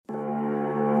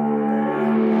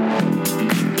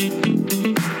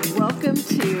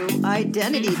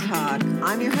Identity Talk.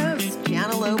 I'm your host,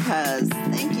 Jana Lopez.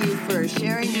 Thank you for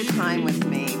sharing your time with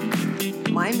me.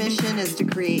 My mission is to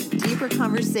create deeper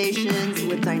conversations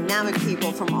with dynamic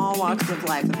people from all walks of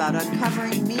life about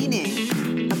uncovering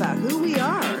meaning, about who we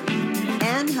are,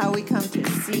 and how we come to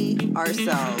see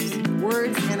ourselves.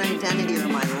 Words and identity are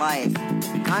my life.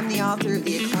 I'm the author of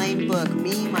the acclaimed book,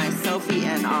 Me, My, Selfie,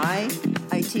 and I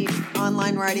teach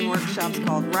online writing workshops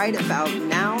called Write About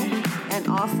Now and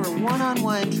offer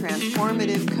one-on-one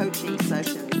transformative coaching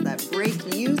sessions that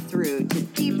break you through to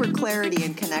deeper clarity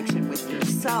and connection with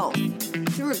yourself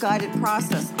through a guided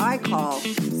process I call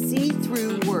See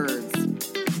Through Words.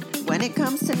 When it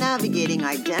comes to navigating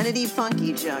identity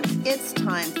funky junk, it's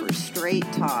time for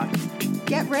straight talk.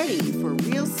 Get ready for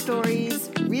real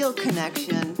stories, real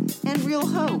connection, and real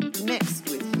hope mixed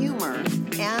with humor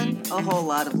and a whole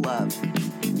lot of love.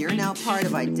 You're now part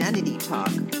of Identity Talk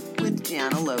with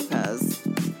Jana Lopez.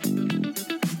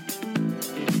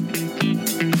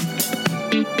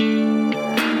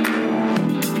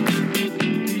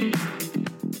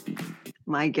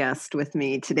 My guest with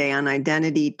me today on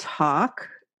Identity Talk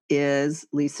is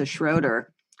Lisa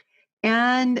Schroeder.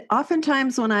 And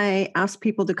oftentimes when I ask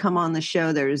people to come on the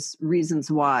show, there's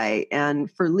reasons why. And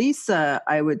for Lisa,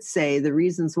 I would say the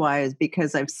reasons why is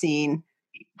because I've seen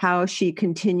how she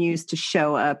continues to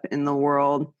show up in the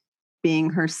world, being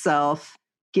herself,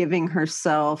 giving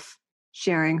herself,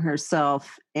 sharing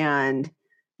herself, and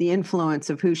the influence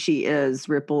of who she is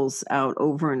ripples out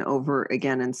over and over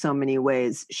again in so many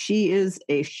ways. She is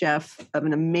a chef of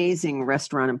an amazing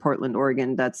restaurant in Portland,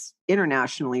 Oregon that's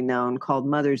internationally known called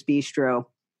Mother's Bistro,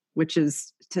 which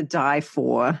is to die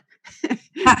for.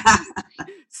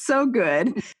 So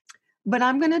good. But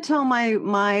I'm going to tell my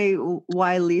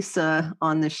why Lisa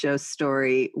on the show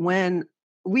story. When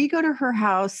we go to her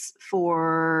house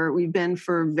we've been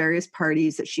for various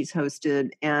parties that she's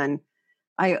hosted, and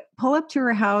I pull up to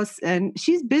her house and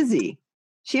she's busy.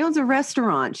 She owns a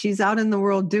restaurant. She's out in the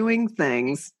world doing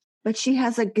things, but she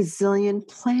has a gazillion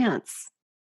plants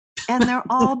and they're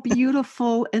all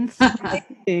beautiful and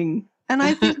thriving. And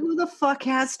I think, who the fuck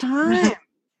has time?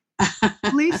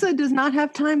 Lisa does not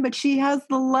have time, but she has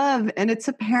the love. And it's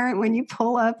apparent when you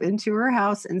pull up into her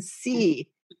house and see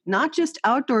not just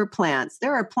outdoor plants,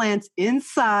 there are plants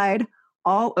inside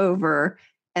all over.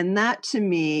 And that to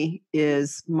me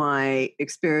is my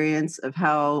experience of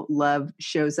how love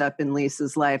shows up in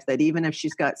Lisa's life, that even if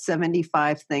she's got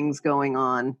 75 things going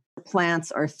on,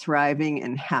 plants are thriving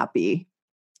and happy.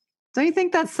 Don't you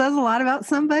think that says a lot about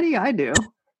somebody? I do.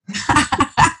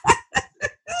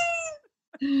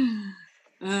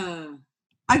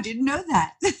 I didn't know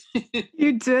that.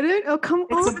 You didn't? Oh, come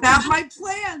on. It's about my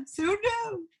plants. Who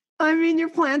knew? I mean, your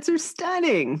plants are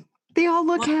stunning. They all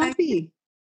look happy.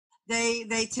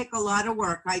 They take a lot of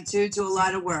work. I do a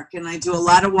lot of work, and I do a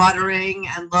lot of watering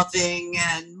and loving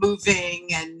and moving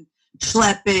and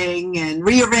schlepping and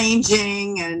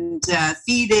rearranging and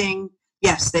feeding.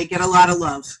 Yes, they get a lot of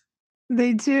love.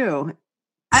 They do.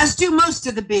 As do most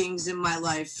of the beings in my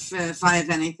life, if I have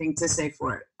anything to say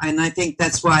for it. And I think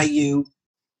that's why you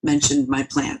mentioned my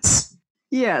plants.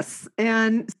 Yes.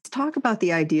 And let's talk about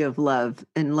the idea of love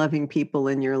and loving people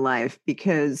in your life,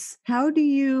 because how do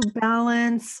you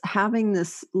balance having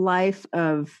this life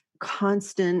of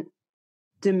constant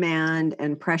demand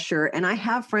and pressure? And I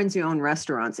have friends who own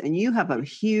restaurants, and you have a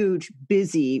huge,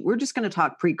 busy, we're just going to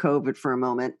talk pre-COVID for a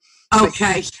moment.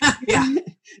 Okay. Yeah.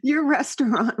 Your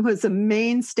restaurant was a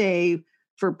mainstay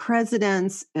for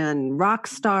presidents and rock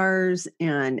stars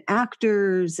and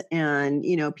actors, and,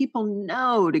 you know, people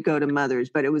know to go to Mother's,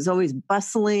 but it was always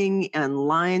bustling and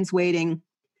lines waiting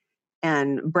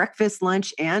and breakfast,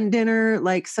 lunch, and dinner.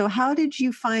 Like, so how did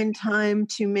you find time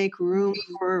to make room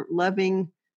for loving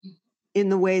in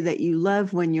the way that you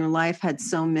love when your life had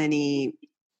so many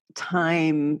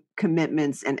time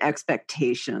commitments and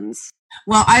expectations?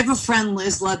 Well, I have a friend,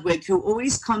 Liz Ludwig, who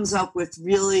always comes up with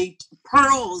really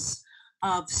pearls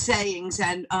of sayings.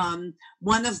 And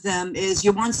one of them is,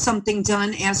 you want something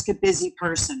done, ask a busy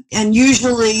person. And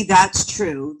usually that's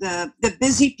true. The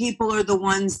busy people are the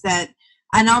ones that,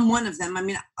 and I'm one of them. I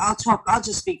mean, I'll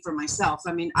just speak for myself.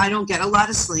 I mean, I don't get a lot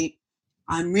of sleep.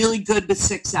 I'm really good with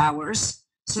 6 hours.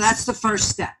 So that's the first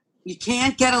step. You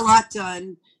can't get a lot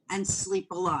done and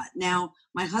sleep a lot. Now,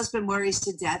 my husband worries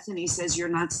to death, and he says, you're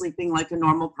not sleeping like a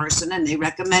normal person, and they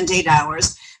recommend 8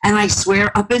 hours. And I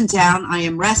swear up and down, I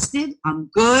am rested, I'm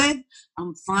good,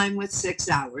 I'm fine with 6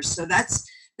 hours. So that's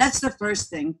the first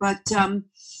thing. But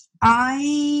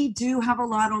I do have a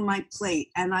lot on my plate,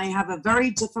 and I have a very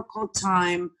difficult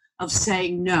time of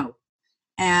saying no.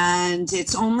 And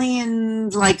it's only in,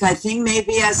 like, I think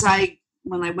maybe as I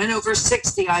when I went over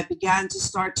 60, I began to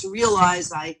start to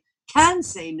realize I can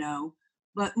say no.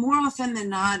 But more often than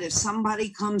not, if somebody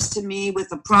comes to me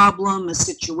with a problem, a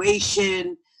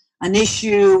situation, an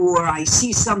issue, or I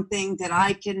see something that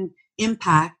I can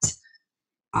impact,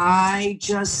 I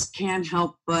just can't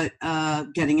help but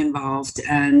getting involved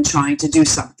and trying to do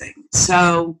something.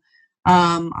 So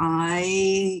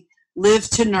I live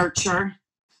to nurture,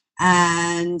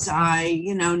 and I,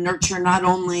 nurture not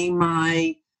only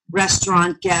my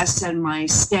restaurant guests and my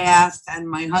staff and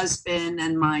my husband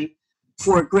and my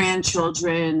 4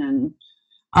 grandchildren, and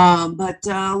but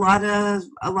a lot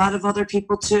of other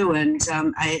people too. And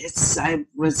I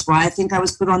was why I think I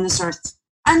was put on this earth.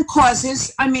 And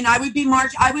causes. I mean, I would be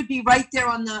right there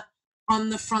on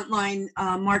the front line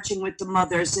marching with the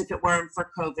mothers if it weren't for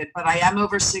COVID. But I am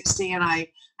over 60, and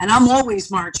I'm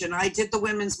always marching. I did the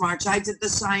Women's March, I did the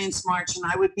Science March, and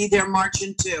I would be there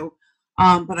marching too.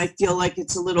 But I feel like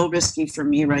it's a little risky for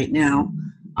me right now.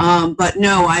 But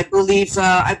no, I believe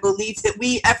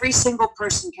that every single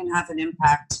person can have an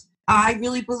impact. I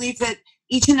really believe that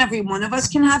each and every one of us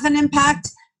can have an impact.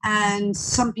 And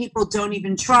some people don't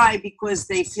even try because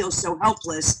they feel so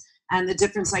helpless. And the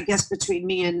difference, I guess, between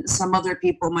me and some other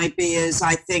people might be is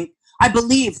I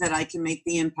believe that I can make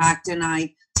the impact, and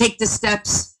I take the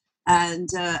steps and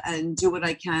do what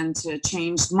I can to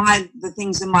change the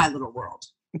things in my little world.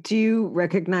 Do you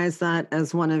recognize that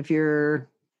as one of your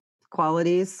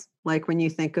qualities? Like when you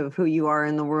think of who you are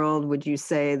in the world, would you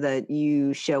say that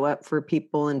you show up for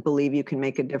people and believe you can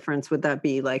make a difference? Would that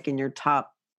be like in your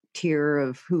top tier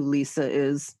of who Lisa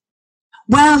is?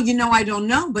 Well, I don't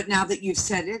know, but now that you've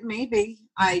said it, maybe.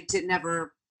 I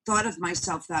never thought of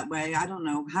myself that way. I don't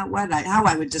know how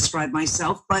I would describe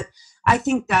myself, but I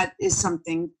think that is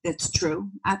something that's true.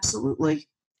 Absolutely.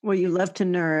 Well, you love to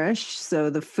nourish, so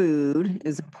the food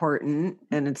is important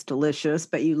and it's delicious,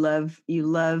 but you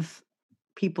love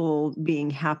people being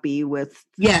happy with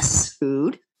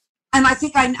food. And I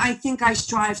think I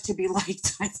strive to be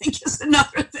liked, I think is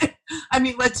another thing. I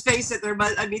mean, let's face it,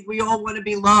 we all want to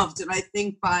be loved. And I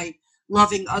think by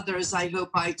loving others, I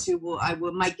hope I too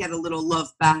might get a little love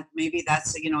back. Maybe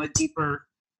that's,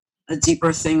 a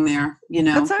deeper thing there,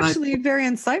 That's actually very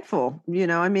insightful.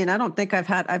 I mean, I don't think I've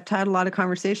had a lot of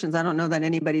conversations. I don't know that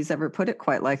anybody's ever put it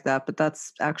quite like that, but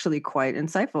that's actually quite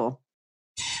insightful.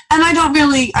 And I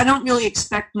don't really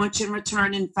expect much in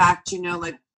return. In fact,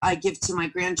 like I give to my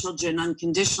grandchildren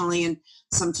unconditionally, and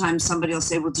sometimes somebody will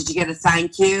say, well, did you get a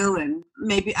thank you?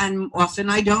 And often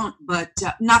I don't, but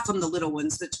not from the little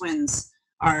ones. The twins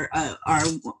are I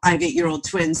have 8-year-old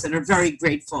twins that are very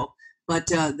grateful, but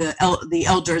the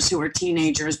elders who are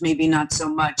teenagers, maybe not so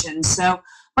much. And so,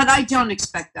 but I don't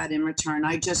expect that in return.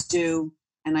 I just do,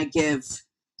 and I give.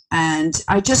 And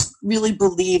I just really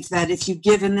believe that if you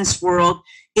give in this world,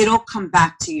 it'll come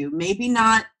back to you. Maybe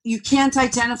not, you can't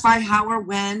identify how or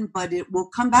when, but it will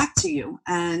come back to you.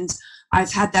 And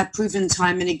I've had that proven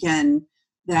time and again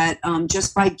that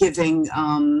just by giving,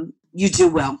 you do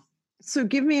well. So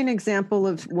give me an example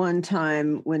of one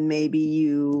time when maybe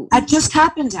It just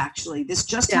happened, actually. This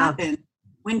just happened.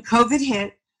 When COVID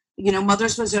hit,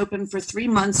 Mothers was open for 3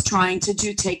 months trying to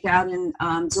do takeout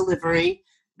and delivery.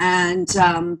 And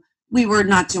we were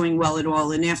not doing well at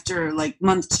all. And after like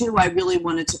month 2, I really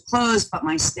wanted to close, but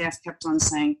my staff kept on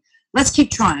saying, let's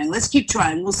keep trying.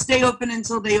 We'll stay open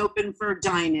until they open for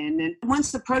dine-in. And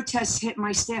once the protests hit,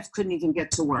 my staff couldn't even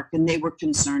get to work. And they were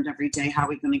concerned every day, how are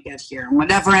we going to get here and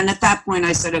whatever. And at that point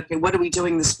I said, okay, what are we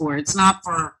doing this for? It's not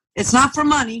for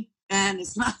money. And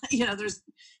it's not,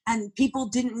 and people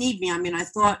didn't need me. I mean, I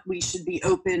thought we should be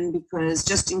open because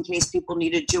just in case people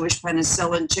needed Jewish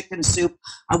penicillin chicken soup,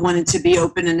 I wanted to be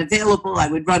open and available. I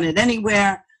would run it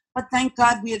anywhere. But thank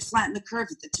God we had flattened the curve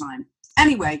at the time.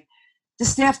 Anyway, the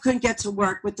staff couldn't get to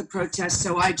work with the protests,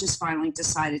 so I just finally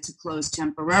decided to close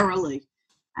temporarily.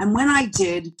 And when I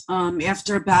did,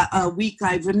 after about a week,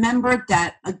 I remembered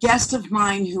that a guest of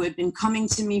mine who had been coming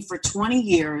to me for 20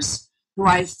 years, who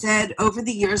I fed over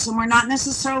the years, and we're not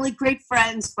necessarily great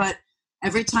friends, but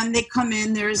every time they come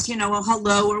in, there's, a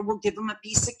hello, or we'll give them a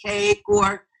piece of cake,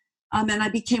 or, and I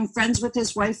became friends with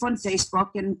his wife on Facebook.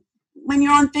 And when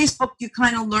you're on Facebook, you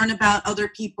kind of learn about other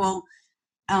people,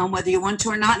 whether you want to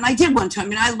or not. And I did one time. I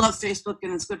mean, I love Facebook,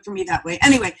 and it's good for me that way.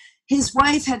 Anyway, his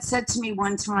wife had said to me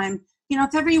one time,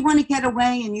 if ever you want to get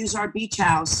away and use our beach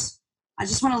house, I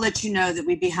just want to let you know that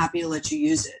we'd be happy to let you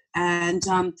use it. And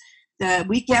the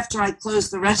week after I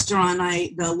closed the restaurant,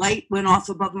 the light went off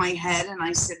above my head, and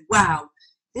I said, wow,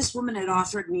 this woman had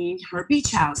offered me her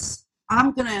beach house.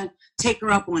 I'm going to take her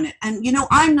up on it. And,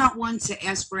 I'm not one to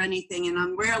ask for anything, and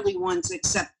I'm rarely one to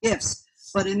accept gifts.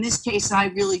 But in this case, I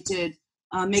really did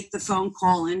make the phone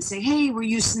call and say, hey, were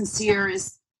you sincere?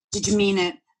 Did you mean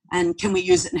it? And can we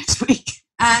use it next week?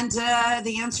 And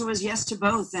the answer was yes to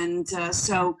both. And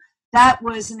so that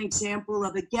was an example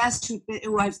of a guest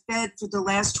who I've fed for the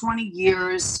last 20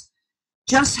 years,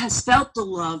 just has felt the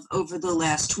love over the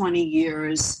last 20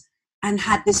 years and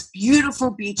had this beautiful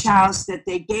beach house that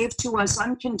they gave to us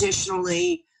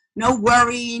unconditionally, no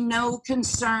worry, no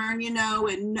concern,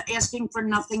 and asking for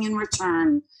nothing in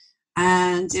return.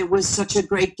 And it was such a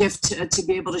great gift to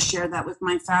be able to share that with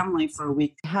my family for a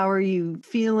week. How are you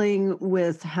feeling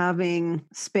with having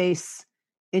space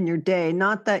in your day?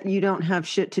 Not that you don't have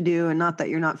shit to do and not that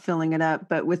you're not filling it up,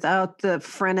 but without the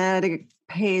frenetic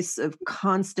pace of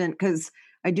constant, because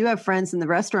I do have friends in the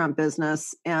restaurant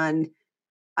business, and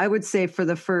I would say for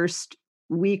the first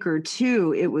week or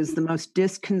two, it was the most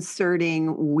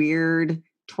disconcerting, weird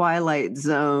Twilight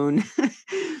Zone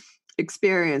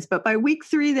experience. But by week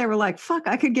 3, they were like, fuck,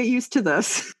 I could get used to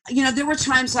this. There were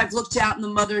times I've looked out in the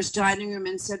mother's dining room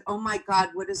and said, oh my God,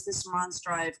 what is this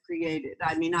monster I have created?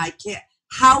 I mean, I can't,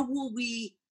 how are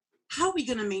we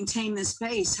going to maintain this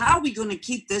pace? How are we going to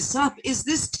keep this up? Is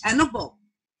this tenable?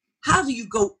 How do you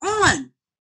go on?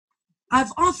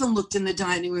 I've often looked in the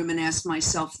dining room and asked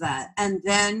myself that. And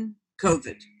then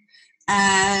COVID.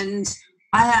 And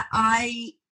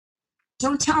I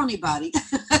don't tell anybody.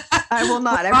 I will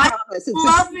not. I promise. It's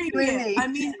loving it. I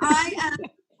mean, I am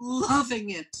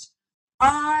loving it.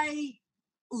 I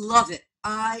love it.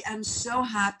 I am so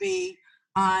happy.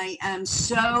 I am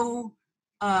so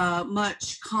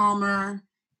much calmer.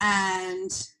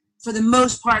 And for the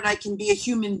most part, I can be a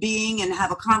human being and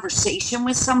have a conversation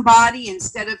with somebody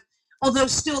instead of, although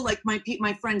still like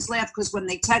my friends laugh because when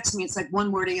they text me, it's like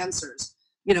one word answers.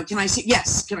 Can I say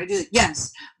yes? Can I do it?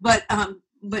 Yes. But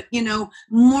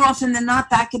more often than not,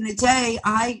 back in the day,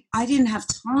 I didn't have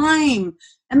time.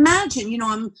 Imagine,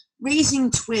 I'm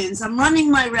raising twins, I'm running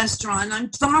my restaurant,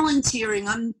 I'm volunteering,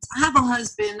 I have a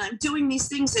husband, I'm doing these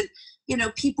things that,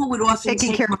 people would often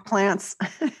taking care of plants.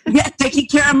 Yeah, taking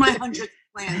care of my 100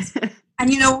 plants. And,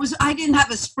 I didn't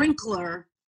have a sprinkler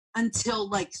until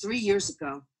like 3 years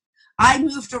ago. I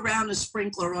moved around a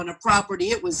sprinkler on a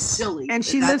property. It was silly. And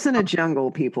she lives in a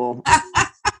jungle, people.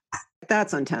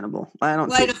 That's untenable. I don't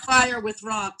light a fire with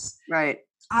rocks. Right.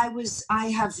 I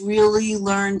have really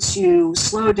learned to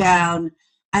slow down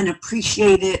and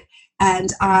appreciate it.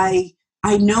 And I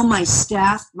know my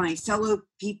staff, my fellow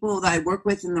people that I work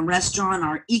with in the restaurant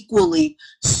are equally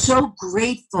so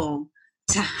grateful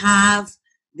to have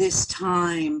this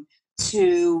time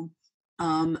to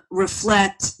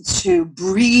reflect, to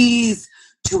breathe,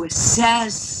 to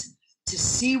assess, to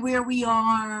see where we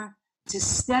are, to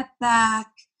step back.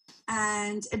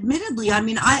 And admittedly, I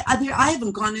mean, I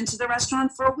haven't gone into the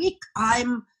restaurant for a week.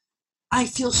 I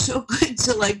feel so good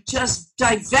to like just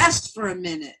divest for a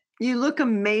minute. You look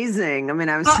amazing. I mean,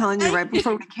 I was telling you right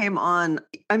before we came on,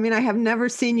 I mean, I have never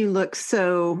seen you look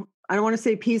so, I don't want to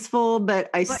say peaceful,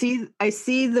 but I see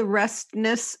the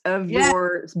restness of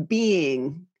your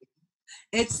being.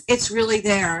 It's really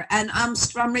there. And I'm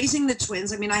raising the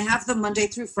twins. I mean, I have them Monday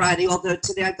through Friday, although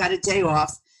today I got a day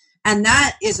off. And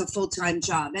that is a full-time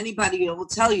job. Anybody will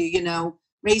tell you,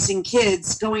 raising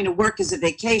kids, going to work is a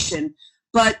vacation.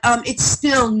 But it's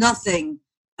still nothing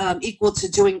equal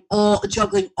to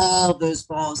juggling all those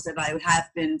balls that I have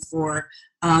been for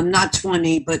not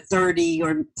 20, but 30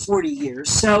 or 40 years.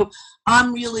 So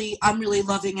I'm really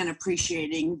loving and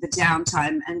appreciating the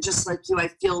downtime. And just like you, I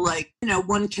feel like,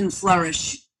 one can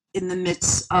flourish in the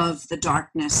midst of the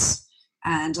darkness.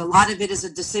 And a lot of it is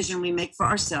a decision we make for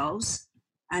ourselves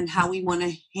and how we want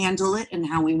to handle it and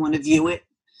how we want to view it.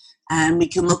 And we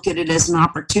can look at it as an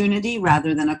opportunity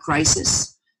rather than a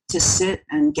crisis to sit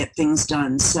and get things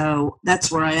done. So that's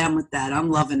where I am with that.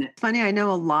 I'm loving it. Funny, I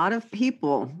know a lot of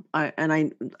people,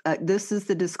 this is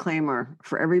the disclaimer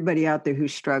for everybody out there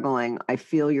who's struggling. I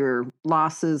feel your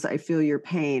losses. I feel your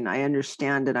pain. I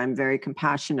understand it. I'm very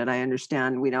compassionate. I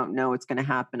understand we don't know what's going to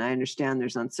happen. I understand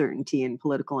there's uncertainty and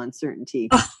political uncertainty.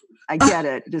 I get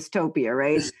it. Dystopia,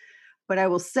 right? But I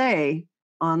will say,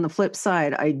 on the flip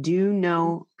side, I do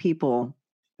know people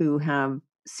who have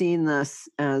seen this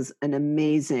as an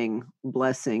amazing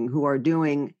blessing, who are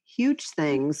doing huge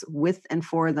things with and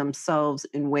for themselves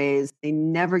in ways they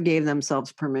never gave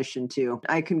themselves permission to.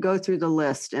 I can go through the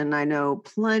list, and I know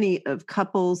plenty of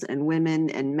couples and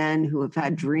women and men who have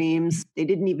had dreams they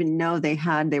didn't even know they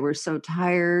had. They were so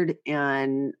tired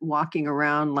and walking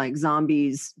around like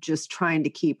zombies, just trying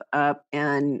to keep up.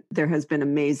 And there has been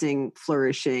amazing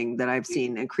flourishing that I've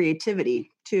seen, and creativity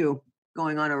too.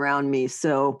 going on around me.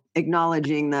 So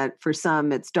acknowledging that for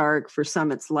some it's dark, for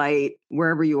some it's light,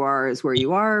 wherever you are is where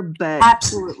you are. But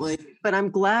absolutely. But I'm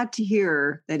glad to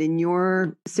hear that in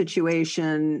your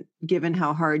situation, given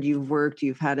how hard you've worked,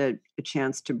 you've had a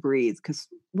chance to breathe. Because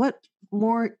what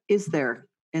more is there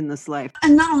in this life?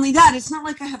 And not only that, it's not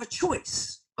like I have a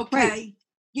choice. Okay.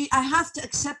 Right. I have to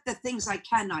accept the things I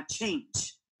cannot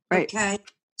change. Right. Okay.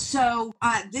 So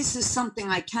this is something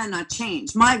I cannot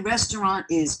change. My restaurant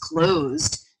is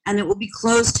closed and it will be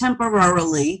closed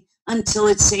temporarily until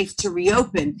it's safe to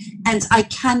reopen. And I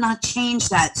cannot change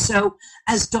that. So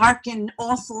as dark and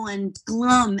awful and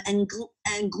glum and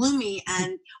gloomy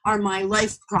and are my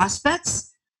life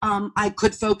prospects, I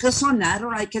could focus on that,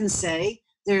 or I can say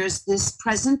there's this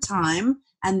present time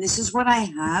and this is what I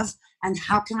have. And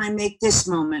how can I make this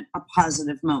moment a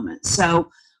positive moment? So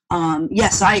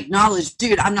yes, I acknowledge,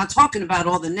 dude, I'm not talking about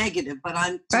all the negative, but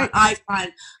I'm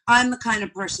the kind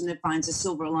of person that finds a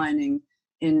silver lining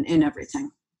in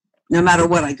everything, no matter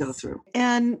what I go through.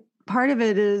 And part of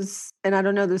it is, and I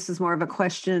don't know, this is more of a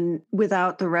question,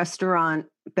 without the restaurant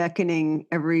beckoning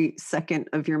every second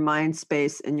of your mind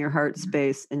space and your heart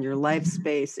space and your life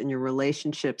space and your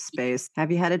relationship space, have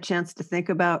you had a chance to think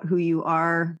about who you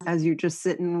are as you're just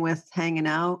sitting with hanging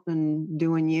out and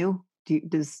doing you?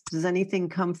 Does anything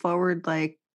come forward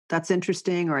like, that's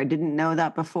interesting, or I didn't know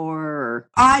that before? Or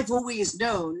I've always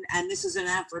known, and this is an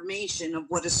affirmation of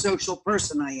what a social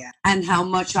person I am and how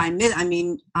much I miss. I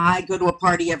mean, I go to a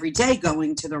party every day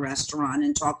going to the restaurant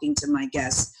and talking to my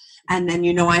guests. And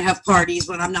then, I have parties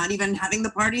when I'm not even having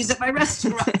the parties at my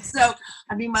restaurant. So,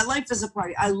 I mean, my life is a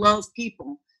party. I love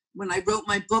people. When I wrote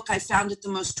my book, I found it the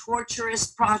most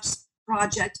torturous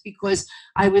project because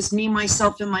I was me,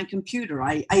 myself, and my computer.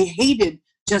 I hated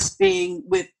just being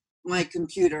with my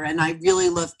computer, and I really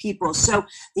love people. So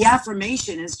the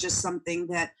affirmation is just something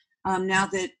that now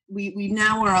that we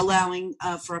now are allowing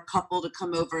for a couple to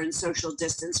come over and social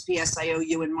distance, P.S. I owe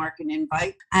you and Mark an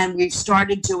invite, and we've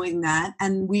started doing that,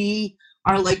 and we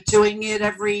are like doing it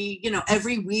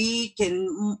every week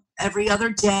and every other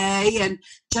day, and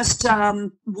just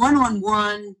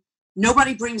one-on-one.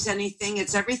 Nobody brings anything.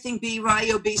 It's everything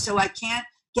BYOB. So I can't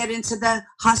get into the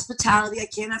hospitality. I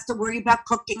can't have to worry about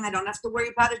cooking. I don't have to worry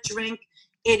about a drink.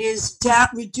 It is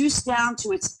reduced down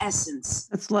to its essence.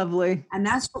 That's lovely. And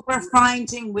that's what we're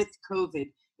finding with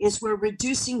COVID, is we're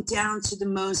reducing down to the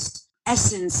most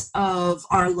essence of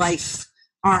our life,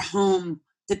 our home,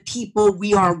 the people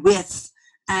we are with.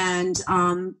 And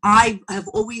I have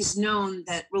always known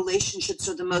that relationships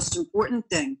are the most important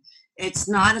thing. It's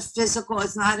not a physical,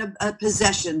 it's not a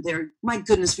possession. My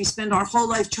goodness, we spend our whole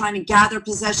life trying to gather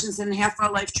possessions and half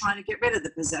our life trying to get rid of the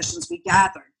possessions we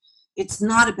gathered. It's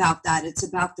not about that. It's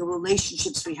about the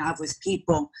relationships we have with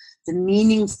people, the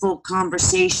meaningful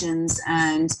conversations,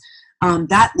 and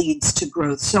that leads to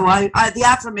growth. So the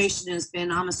affirmation has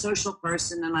been, I'm a social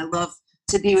person and I love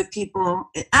to be with people,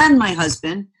 and my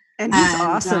husband. And he's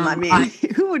awesome. I mean,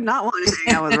 who would not want to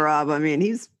hang out with Rob? I mean,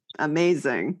 he's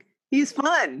amazing. He's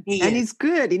fun, and he's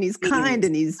good, and he's kind,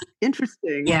 and he's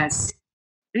interesting. Yes.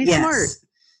 And he's smart.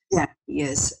 Yeah, he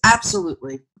is.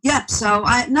 Absolutely. Yeah. So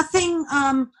nothing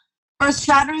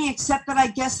earth-shattering, except that I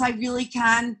guess I really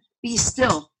can be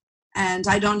still. And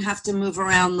I don't have to move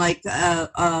around like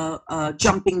a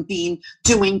jumping bean,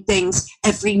 doing things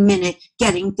every minute,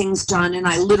 getting things done. And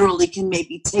I literally can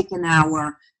maybe take an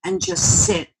hour and just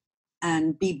sit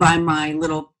and be by my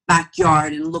little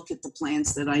backyard and look at the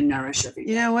plants that I nourish every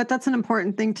day. You know what? That's an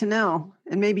important thing to know.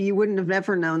 And maybe you wouldn't have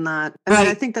ever known that. I mean,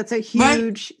 I think that's a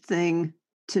huge thing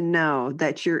to know,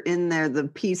 that you're in there, the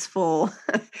peaceful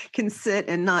can sit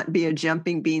and not be a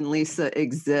jumping bean. Lisa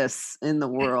exists in the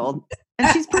world. And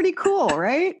she's pretty cool,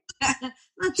 right? Not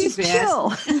too she's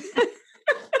fast. chill.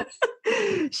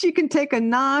 She can take a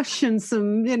nosh and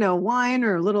some, wine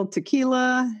or a little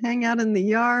tequila, hang out in the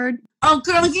yard. Oh,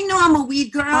 girl, you know I'm a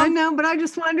weed girl. I know, but I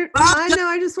just wondered.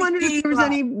 I just wondered if there was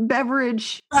any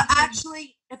beverage.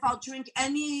 Actually, if I'll drink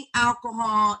any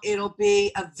alcohol, it'll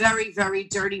be a very, very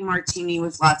dirty martini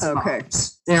with lots of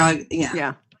olives.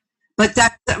 Yeah. But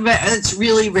it's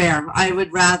really rare. I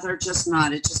would rather just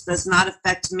not. It just does not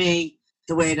affect me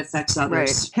the way it affects others.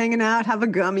 Right. Hanging out, have a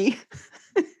gummy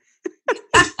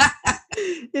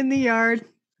in the yard.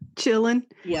 Chilling.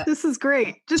 Yeah. This is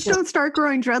great. Just don't start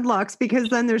growing dreadlocks, because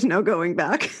then there's no going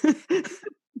back.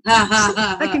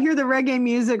 I can hear the reggae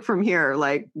music from here,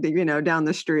 like, down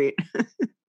the street.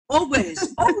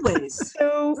 Always.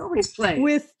 So always play.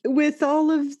 With all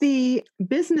of the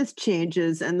business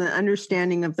changes and the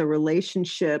understanding of the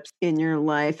relationships in your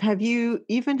life, have you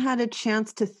even had a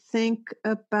chance to think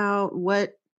about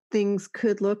what things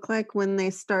could look like when they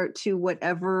start to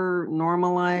whatever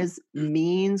normalize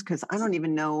means? Because I don't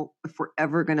even know if we're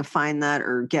ever going to find that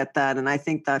or get that. And I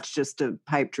think that's just a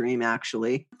pipe dream,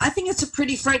 actually. I think it's a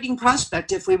pretty frightening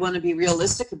prospect if we want to be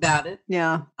realistic about it.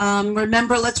 Yeah.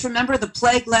 Let's remember the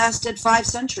plague lasted 5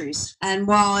 centuries. And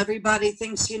while everybody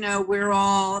thinks, we're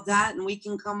all that and we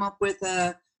can come up with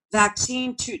a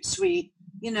vaccine toot sweet,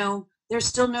 there's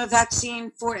still no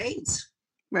vaccine for AIDS.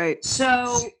 Right.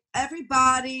 So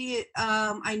everybody,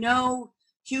 I know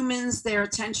humans, their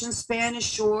attention span is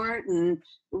short, and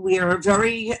we are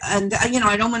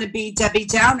I don't want to be Debbie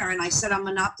Downer, and I said I'm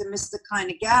an optimistic kind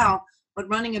of gal, but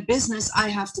running a business, I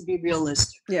have to be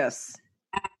realistic. Yes.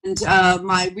 And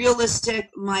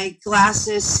my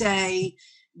glasses say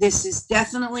this is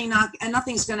definitely not, and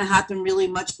nothing's going to happen really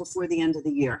much before the end of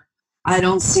the year. I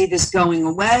don't see this going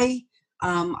away.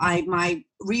 My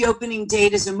reopening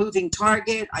date is a moving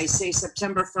target. I say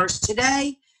September 1st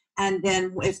today, and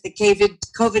then if the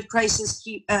COVID crisis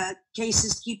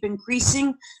cases keep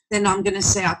increasing, then I'm going to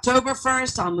say October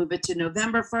 1st. I'll move it to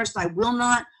November 1st. I will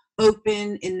not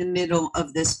open in the middle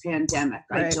of this pandemic.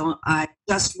 Right. I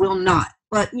just will not.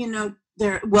 But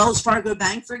Wells Fargo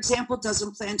Bank, for example,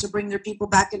 doesn't plan to bring their people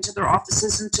back into their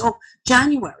offices until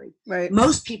January. Right.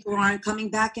 Most people aren't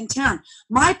coming back in town.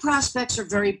 My prospects are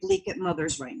very bleak at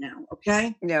Mother's right now.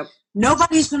 Okay. Yep.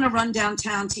 Nobody's going to run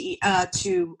downtown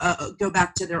to go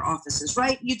back to their offices,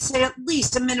 right? You'd say at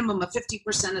least a minimum of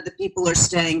 50% of the people are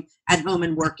staying at home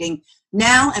and working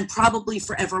now and probably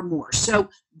forever more. So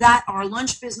that our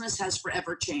lunch business has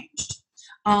forever changed.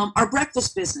 Our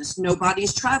breakfast business,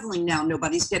 nobody's traveling now.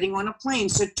 Nobody's getting on a plane.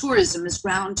 So tourism is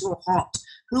ground to a halt.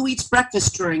 Who eats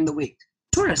breakfast during the week?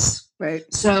 Tourists. Right.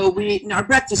 So our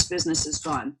breakfast business is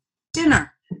gone.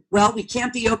 Dinner. Well, we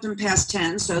can't be open past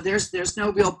 10, so there's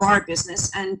no real bar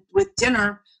business. And with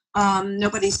dinner,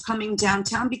 nobody's coming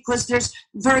downtown because there's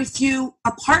very few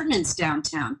apartments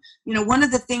downtown. One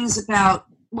of the things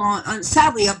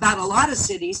sadly about a lot of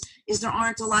cities is there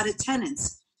aren't a lot of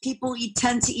tenants. People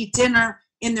tend to eat dinner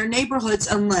in their neighborhoods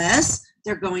unless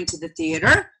they're going to the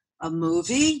theater, a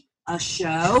movie, a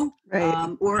show,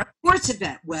 right. Or a sports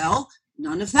event. Well,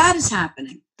 none of that is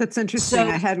happening. That's interesting.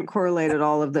 I hadn't correlated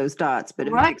all of those dots, but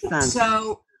it makes sense.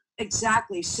 So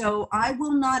exactly. So I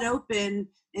will not open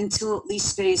until at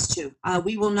least phase 2.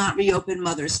 We will not reopen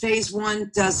Mother's. Phase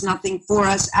 1 does nothing for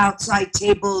us. Outside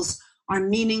tables are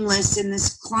meaningless in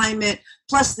this climate.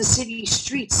 Plus the city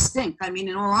streets stink. I mean,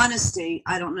 in all honesty,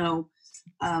 I don't know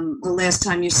the last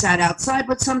time you sat outside,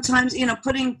 but sometimes,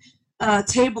 putting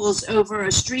tables over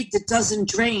a street that doesn't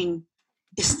drain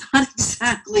is not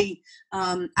exactly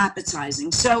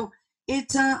appetizing. So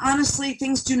honestly,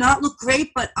 things do not look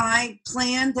great, but I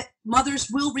plan that Mother's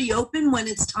will reopen when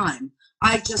it's time.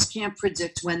 I just can't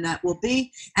predict when that will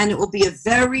be. And it will be a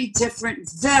very different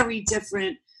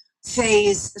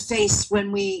phase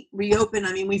when we reopen.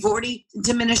 I mean, we've already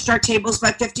diminished our tables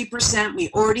by 50%. We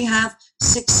already have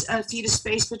 6 feet of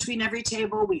space between every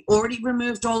table. We already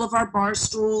removed all of our bar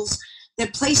stools. The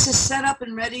place is set up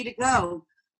and ready to go,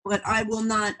 but I will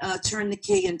not turn the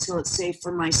key until it's safe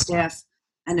for my staff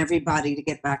and everybody to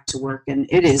get back to work. And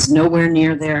it is nowhere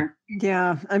near there.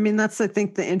 Yeah. I mean, that's, I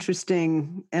think, the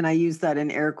interesting, and I use that in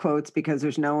air quotes because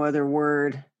there's no other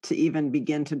word to even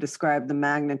begin to describe the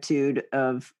magnitude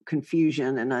of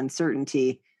confusion and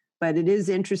uncertainty. But it is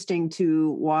interesting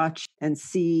to watch and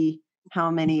see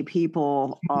how many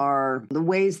people the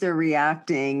ways they're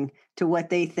reacting to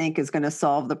what they think is going to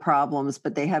solve the problems,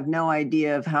 but they have no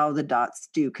idea of how the dots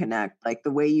do connect. Like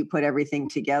the way you put everything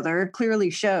together clearly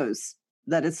shows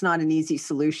that it's not an easy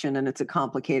solution and it's a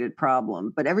complicated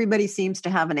problem, but everybody seems to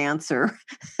have an answer,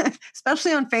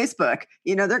 especially on Facebook.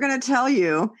 They're going to tell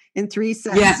you in 3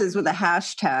 sentences with a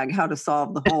hashtag how to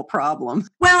solve the whole problem.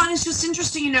 Well, and it's just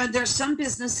interesting, there's some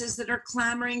businesses that are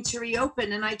clamoring to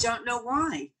reopen, and I don't know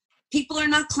why. People are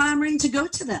not clamoring to go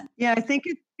to them. Yeah, I think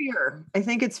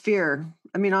it's fear.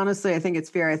 I mean, honestly, I think it's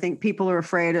fear. I think people are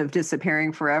afraid of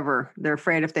disappearing forever. They're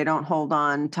afraid if they don't hold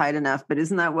on tight enough. But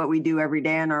isn't that what we do every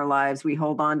day in our lives? We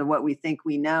hold on to what we think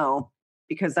we know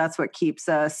because that's what keeps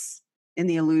us in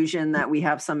the illusion that we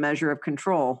have some measure of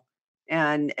control.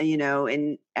 And,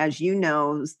 and as you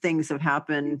know, things have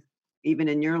happened even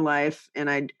in your life. And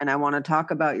I want to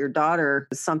talk about your daughter.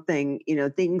 Something,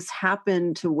 things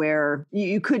happen to where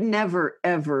you could never,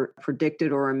 ever predict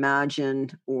it or imagine,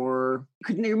 or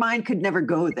your mind could never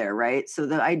go there, right? So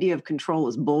the idea of control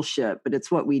is bullshit, but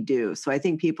it's what we do. So I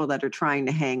think people that are trying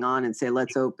to hang on and say,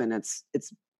 let's open, it's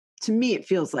to me, it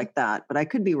feels like that, but I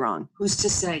could be wrong. Who's to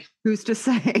say?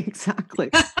 Exactly.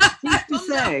 Who's to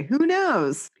say? Who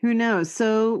knows?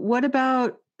 So what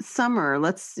about summer,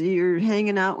 you're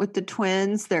hanging out with the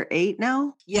twins. They're 8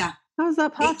 now? Yeah. How is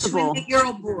that 8 possible?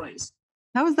 8-year-old boys.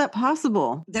 How is that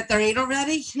possible? That they're 8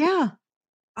 already? Yeah.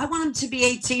 I want them to be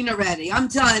 18 already. I'm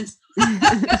done.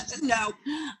 No,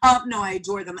 I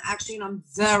adore them. Actually, and I'm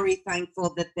very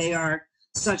thankful that they are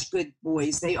such good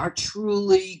boys. They are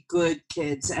truly good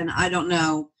kids. And I don't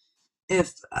know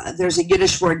if there's a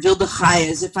Yiddish word, wilde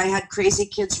chayes. If I had crazy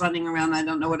kids running around, I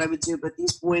don't know what I would do. But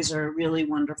these boys are really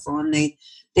wonderful, and they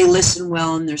listen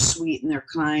well, and they're sweet, and they're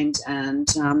kind. And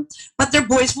but their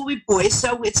boys will be boys,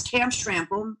 so it's Camp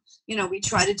Strampel. We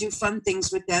try to do fun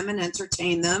things with them and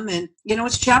entertain them, and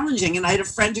it's challenging. And I had a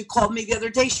friend who called me the other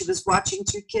day. She was watching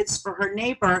 2 kids for her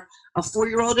neighbor, a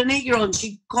 4-year-old and 8-year-old, and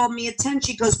she called me at 10.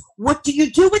 She goes, "What do you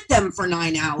do with them for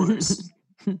 9 hours?"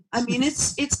 I mean,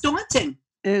 it's daunting.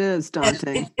 It is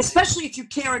daunting. Especially if you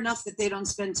care enough that they don't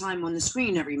spend time on the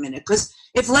screen every minute. Because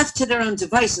if left to their own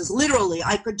devices, literally,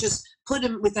 I could just put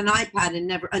them with an iPad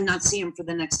and not see them for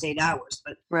the next 8 hours.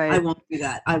 But right. I won't do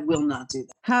that. I will not do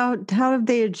that. How have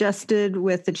they adjusted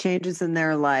with the changes in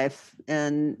their life?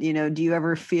 And, do you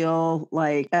ever feel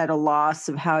like at a loss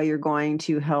of how you're going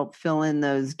to help fill in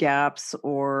those gaps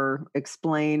or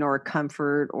explain or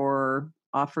comfort or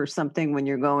offer something when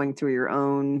you're going through your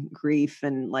own grief?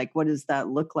 And what does that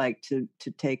look like to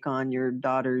take on your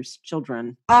daughter's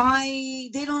children?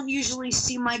 They don't usually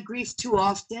see my grief too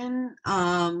often.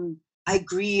 I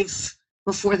grieve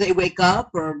before they wake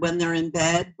up or when they're in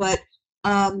bed, but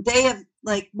they have,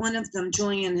 one of them,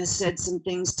 Julian, has said some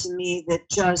things to me that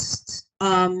just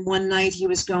one night he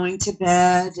was going to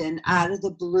bed, and out of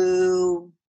the blue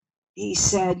he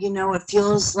said, it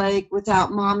feels like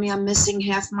without Mommy, I'm missing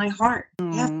half my heart.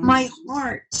 Half my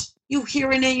heart. You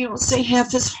hear an 8-year-old say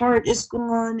half his heart is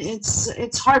gone.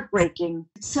 It's heartbreaking.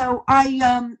 So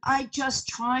I just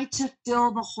try to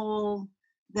fill the hole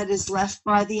that is left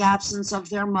by the absence of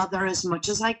their mother as much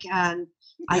as I can.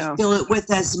 Yeah. I fill it with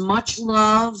as much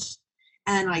love,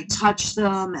 and I touch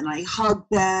them, and I hug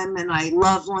them, and I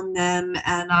love on them,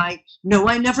 and I know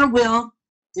I never will.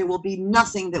 There will be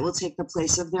nothing that will take the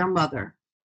place of their mother.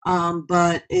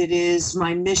 But it is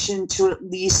my mission to at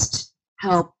least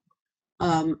help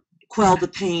quell the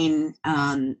pain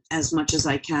as much as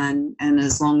I can, and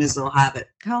as long as they'll have it.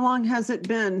 How long has it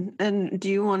been? And do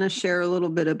you want to share a little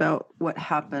bit about what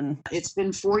happened? It's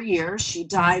been 4 years. She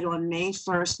died on May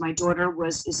 1st. My daughter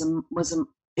was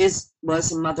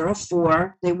a mother of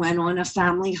 4. They went on a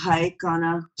family hike on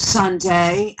a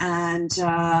Sunday, and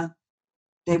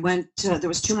there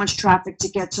was too much traffic to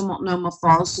get to Multnomah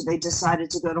Falls, so they decided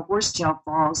to go to Horsetail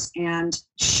Falls. And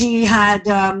she had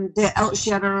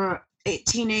her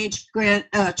teenage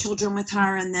children with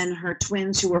her, and then her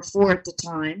twins, who were 4 at the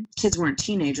time. Kids weren't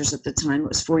teenagers at the time. It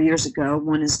was 4 years ago.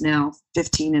 One is now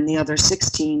 15 and the other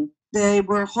 16. They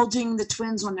were holding the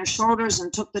twins on their shoulders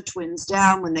and took the twins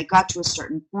down when they got to a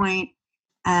certain point.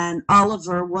 And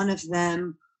Oliver, one of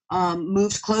them,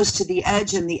 moved close to the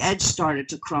edge, and the edge started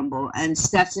to crumble. And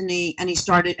Stephanie, and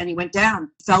he went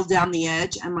down, fell down the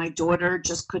edge, and my daughter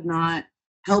just could not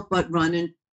help but run and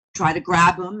try to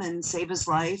grab him and save his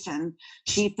life. And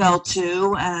she fell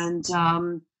too, and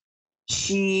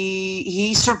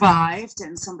he survived,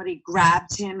 and somebody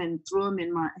grabbed him and threw him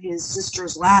in his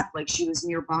sister's lap, like she was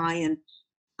nearby,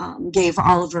 and gave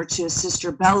Oliver to his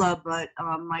sister Bella. But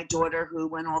my daughter, who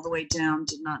went all the way down,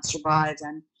 did not survive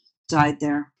and died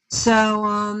there. So,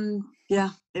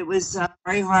 it was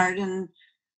very hard and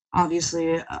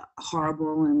obviously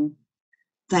horrible, and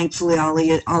thankfully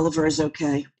Oliver is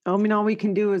okay. I mean, all we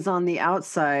can do is on the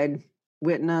outside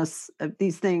witness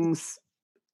these things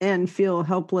and feel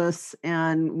helpless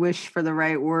and wish for the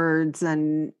right words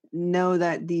and know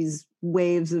that these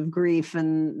waves of grief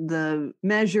and the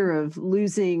measure of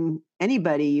losing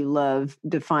anybody you love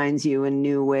defines you in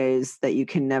new ways that you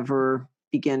can never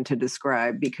begin to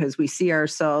describe, because we see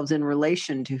ourselves in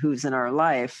relation to who's in our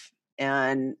life.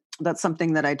 And that's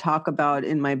something that I talk about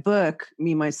in my book,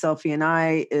 Me, Myself, and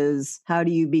I, is how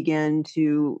do you begin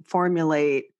to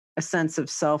formulate a sense of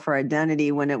self or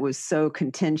identity when it was so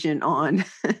contingent on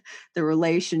the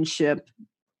relationship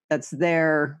that's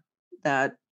there,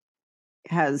 that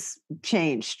has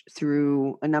changed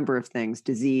through a number of things,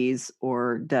 disease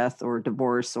or death or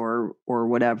divorce or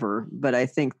whatever. But I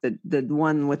think that the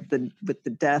one with the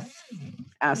death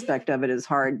aspect of it is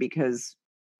hard, because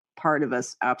part of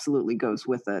us absolutely goes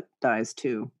with it, dies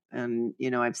too. And,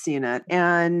 I've seen it,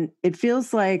 and it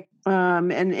feels like,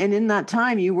 and in that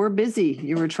time you were busy,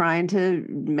 you were trying to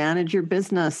manage your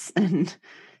business and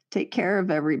take care of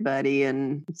everybody.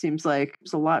 And it seems like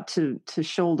it's a lot to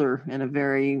shoulder in a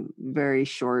very, very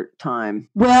short time.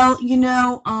 Well,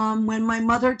 when my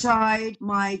mother died,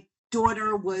 my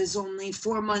daughter was only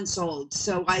 4 months old,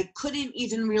 so I couldn't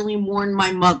even really mourn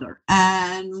my mother.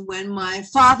 And when my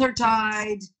father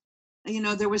died,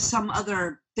 there was some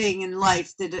other thing in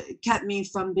life that kept me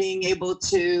from being able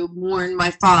to mourn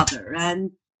my father.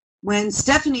 And when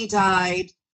Stephanie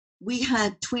died, we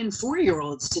had twin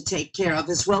 4-year-olds to take care of,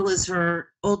 as well as her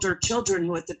older children,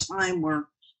 who at the time were,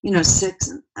 10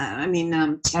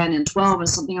 and 12 or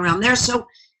something around there. So,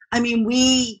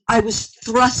 I was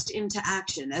thrust into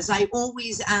action, as I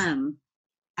always am.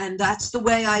 And that's the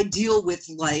way I deal with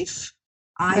life.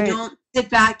 I don't sit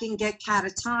back and get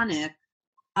catatonic.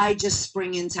 I just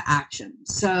spring into action.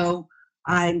 So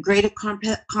I'm great at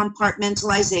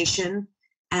compartmentalization,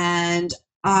 and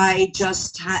I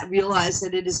just realized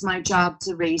that it is my job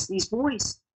to raise these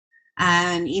boys.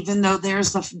 And even though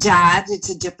there's the dad, it's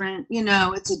a different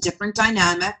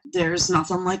dynamic. There's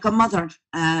nothing like a mother.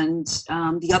 And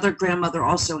the other grandmother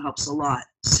also helps a lot.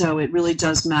 So it really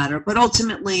does matter. But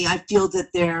ultimately, I feel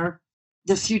that the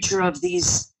future of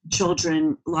these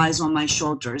children lies on my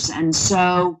shoulders. And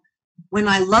so when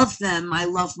I love them, I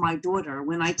love my daughter.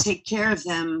 When I take care of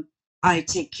them, I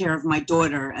take care of my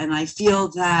daughter. And I feel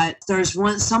that there's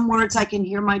some words I can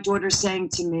hear my daughter saying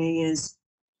to me is,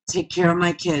 take care of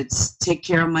my kids, take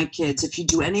care of my kids. If you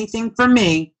do anything for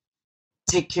me,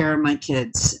 take care of my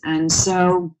kids. And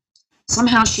so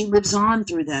somehow she lives on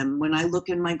through them. When I look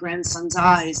in my grandson's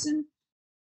eyes and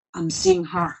I'm seeing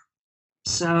her.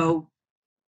 So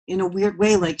in a weird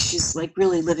way, like she's like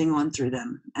really living on through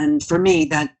them. And for me,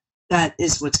 that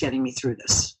is what's getting me through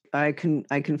this. I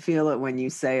can feel it when you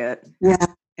say it. Yeah.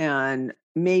 And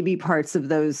maybe parts of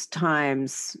those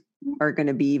times are going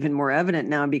to be even more evident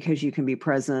now because you can be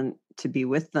present to be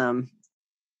with them.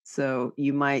 So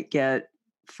you might get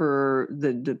for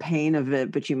the pain of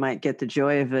it, but you might get the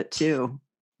joy of it too.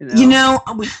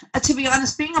 To be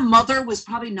honest, being a mother was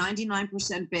probably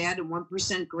 99% bad and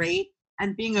 1% great.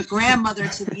 And being a grandmother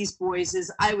to these boys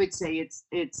is, I would say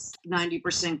it's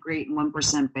 90% great and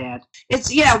 1% bad.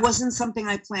 It wasn't something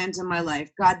I planned in my life.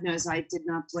 God knows I did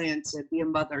not plan to be a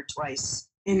mother twice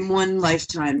in one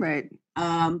lifetime. Right.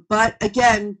 But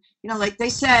again, like they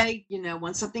say,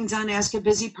 when something's done, ask a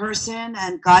busy person,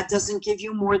 and God doesn't give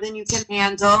you more than you can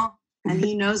handle. And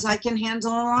he knows I can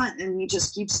handle a lot, and he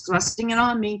just keeps thrusting it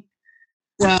on me.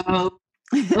 So,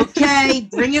 okay,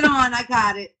 bring it on. I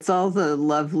got it. It's all the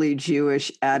lovely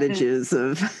Jewish adages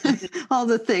of all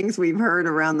the things we've heard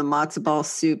around the matzo ball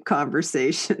soup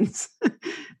conversations. At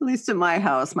least in my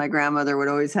house, my grandmother would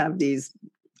always have these,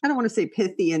 I don't want to say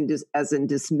pithy and as in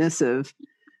dismissive,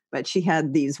 but she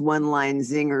had these one-line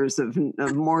zingers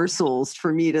of morsels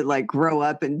for me to like grow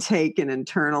up and take and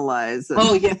internalize. And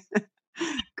oh, yeah.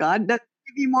 God doesn't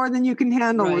give you more than you can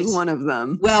handle was one of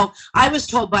them. Well, I was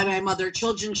told by my mother,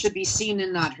 children should be seen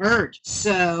and not heard.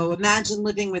 So imagine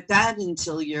living with that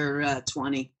until you're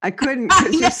 20. I couldn't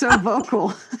because you're so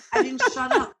vocal. I didn't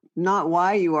shut up. Not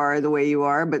why you are the way you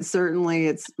are, but certainly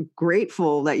it's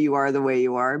grateful that you are the way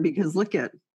you are, because look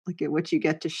at what you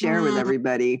get to share with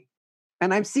everybody.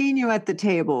 And I've seen you at the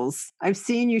tables. I've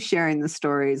seen you sharing the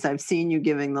stories. I've seen you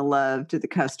giving the love to the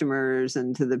customers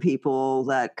and to the people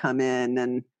that come in,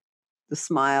 and the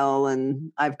smile.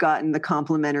 And I've gotten the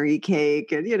complimentary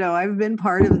cake. And, I've been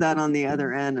part of that on the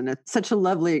other end. And it's such a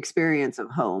lovely experience of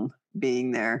home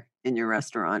being there in your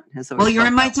restaurant. Well, you're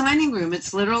in my dining room.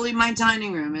 It's literally my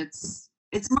dining room. It's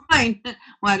mine. Well,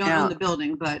 I don't own the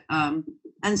building, but, and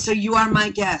so you are my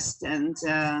guest, and,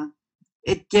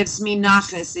 it gives me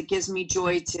nachas. It gives me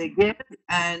joy to give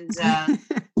and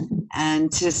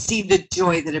to see the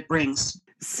joy that it brings.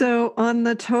 So on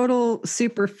the total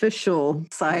superficial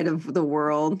side of the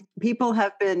world, people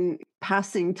have been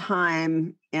passing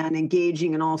time and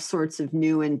engaging in all sorts of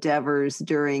new endeavors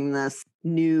during this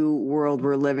new world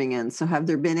we're living in. So have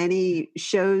there been any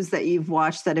shows that you've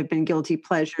watched that have been guilty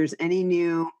pleasures? Any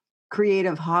new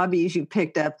creative hobbies you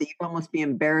picked up that you'd almost be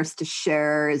embarrassed to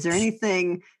share? Is there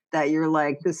anything that you're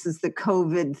like, this is the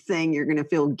COVID thing you're going to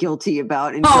feel guilty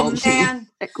about indulging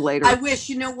later? I wish.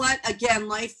 You know what? Again,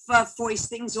 life foists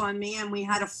things on me, and we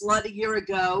had a flood a year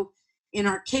ago in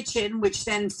our kitchen, which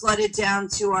then flooded down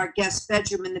to our guest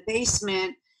bedroom in the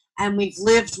basement, and we've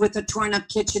lived with a torn-up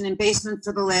kitchen and basement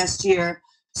for the last year.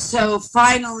 So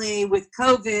finally, with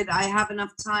COVID, I have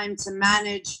enough time to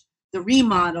manage the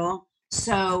remodel.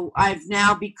 So I've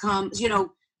now become,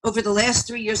 over the last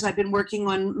 3 years, I've been working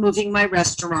on moving my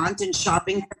restaurant and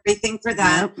shopping everything for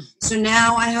that. Yep. So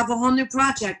now I have a whole new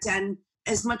project, and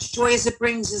as much joy as it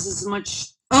brings is as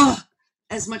much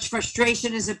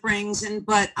frustration as it brings.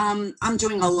 But I'm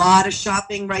doing a lot of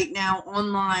shopping right now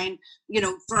online,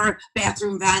 for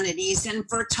bathroom vanities and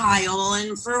for tile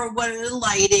and for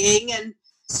lighting. And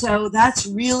So that's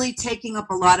really taking up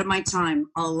a lot of my time,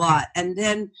 a lot. And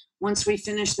then once we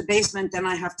finish the basement, then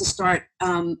I have to start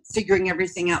figuring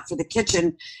everything out for the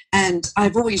kitchen. And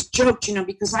I've always joked,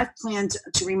 because I've planned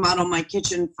to remodel my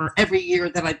kitchen for every year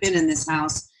that I've been in this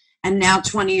house. And now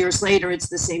 20 years later, it's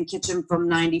the same kitchen from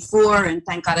 94. And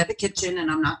thank God I have a kitchen and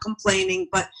I'm not complaining.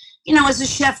 But, as a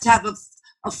chef, to have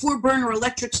a 4-burner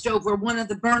electric stove where one of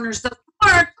the burners doesn't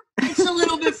work, it's a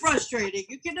little bit frustrating.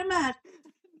 You can imagine.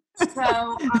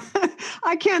 So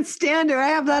I can't stand it. I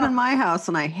have that in my house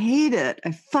and I hate it.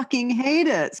 I fucking hate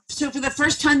it. So for the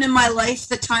first time in my life,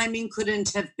 the timing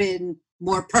couldn't have been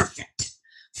more perfect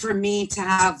for me to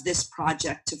have this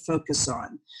project to focus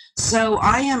on. So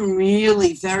I am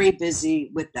really very busy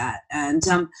with that. And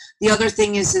the other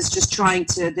thing is just trying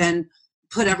to then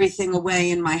put everything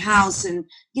away in my house and,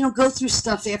 go through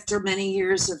stuff after many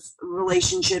years of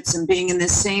relationships and being in the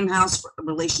same house for a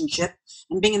relationship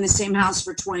and being in the same house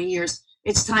for 20 years.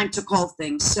 It's time to call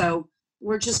things. So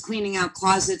we're just cleaning out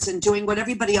closets and doing what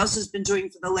everybody else has been doing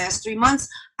for the last 3 months.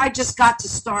 I just got to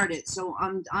start it. So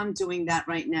I'm doing that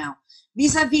right now.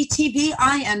 Vis-a-vis TV,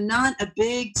 I am not a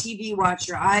big TV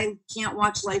watcher. I can't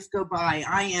watch life go by.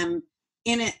 I am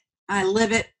in it. I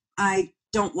live it. I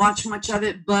don't watch much of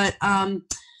it, but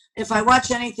if I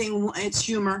watch anything, it's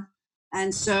humor.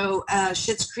 And so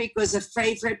Schitt's Creek was a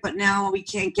favorite, but now we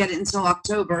can't get it until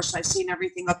October. So I've seen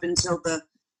everything up until the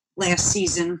last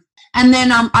season. And then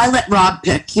I let Rob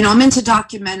pick. I'm into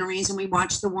documentaries, and we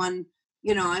watched the one,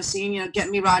 I've seen, Get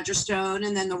Me Roger Stone,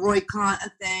 and then the Roy Khan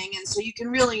thing. And so you can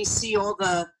really see all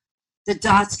the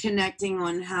dots connecting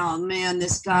on how, man,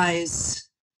 this guy is,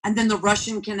 and then the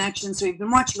Russian connection. So we've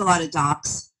been watching a lot of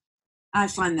docs. I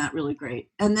find that really great.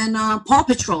 And then Paw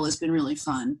Patrol has been really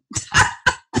fun.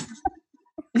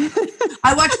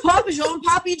 I watch Paw Patrol and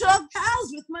Puppy Dog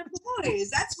Pals with my boys.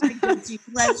 That's my guilty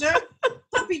pleasure.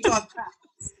 Puppy Dog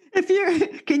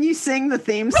Pals. Can you sing the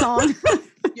theme song?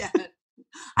 Yeah,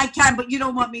 I can, but you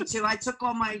don't want me to. I took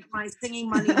all my singing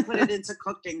money and put it into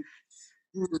cooking.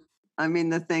 I mean,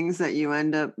 the things that you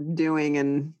end up doing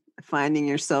and finding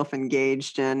yourself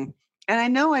engaged in. And I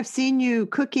know I've seen you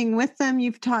cooking with them.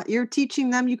 You're teaching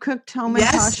them. You cook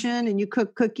Tomatashin and you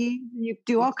cook cookies. You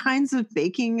do all kinds of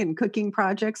baking and cooking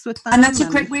projects with them. And that's a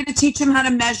great way to teach them how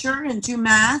to measure and do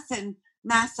math and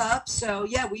math up. So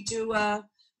yeah, we do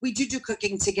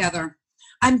cooking together.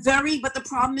 But the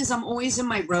problem is I'm always in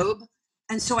my robe.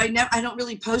 And so I don't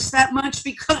really post that much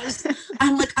because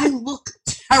I'm like, I look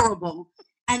terrible.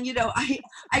 And,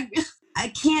 I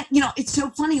can't, it's so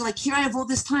funny. Like here I have all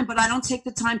this time, but I don't take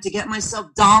the time to get myself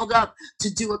dolled up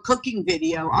to do a cooking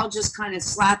video. I'll just kind of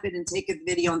slap it and take a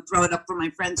video and throw it up for my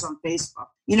friends on Facebook.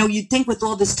 You'd think with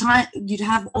all this time, you'd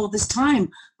have all this time,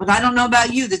 but I don't know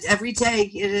about you, that every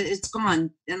day it's gone.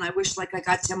 And I wish like I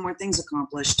got 10 more things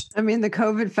accomplished. I mean, the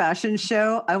COVID fashion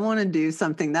show, I want to do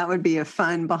something that would be a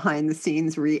fun behind the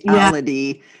scenes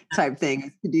reality type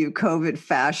thing, to do COVID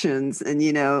fashions and,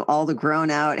 all the grown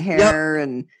out hair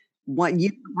and what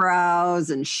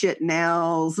brows and shit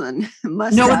nails and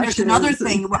mustaches. No, and there's another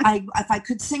thing. If I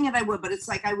could sing it, I would. But it's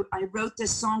like I wrote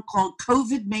this song called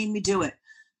 "COVID Made Me Do It."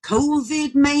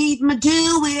 COVID made me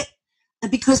do it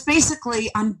because basically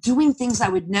I'm doing things I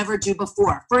would never do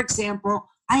before. For example,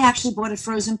 I actually bought a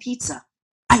frozen pizza.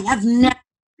 I have never.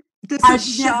 This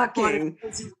is shocking.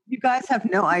 You guys have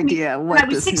no idea what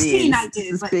this 16, means. I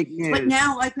did, this is big news. But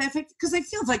now, because I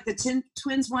feel like the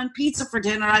twins want pizza for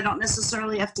dinner, I don't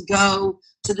necessarily have to go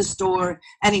to the store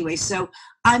anyway. So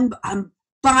I'm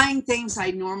buying things I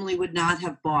normally would not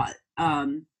have bought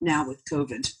now with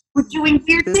COVID. We're doing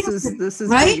weird things, this is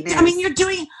right? I mean,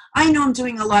 I know I'm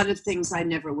doing a lot of things I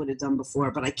never would have done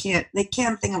before, but they can't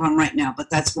think of them right now, but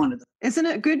that's one of them. Isn't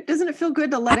it good? Doesn't it feel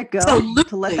good to let it go? Absolutely.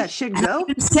 To let that shit go?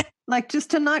 Like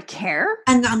just to not care?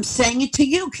 And I'm saying it to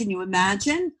you. Can you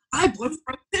imagine? I bought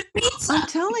frozen pizza. I'm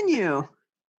telling you.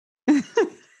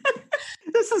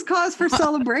 This is cause for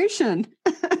celebration.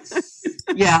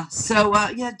 Yeah. So,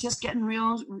 just getting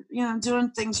real,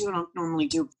 doing things you don't normally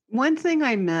do. One thing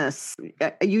I miss,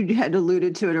 you had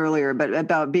alluded to it earlier, but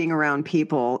about being around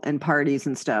people and parties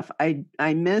and stuff.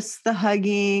 I miss the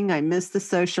hugging. I miss the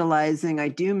socializing. I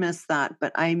do miss that,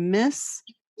 but I miss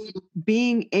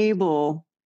being able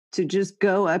to just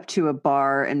go up to a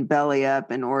bar and belly up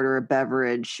and order a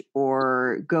beverage,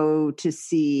 or go to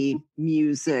see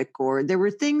music, or there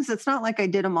were things. It's not like I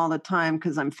did them all the time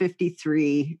because I'm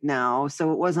 53 now.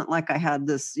 So it wasn't like I had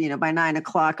this, by 9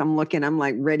 o'clock, I'm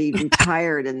like ready and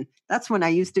tired. And that's when I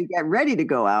used to get ready to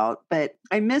go out. But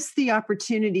I miss the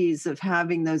opportunities of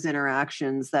having those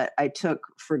interactions that I took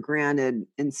for granted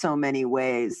in so many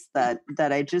ways that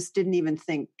I just didn't even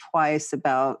think twice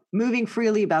about. Moving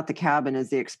freely about the cabin is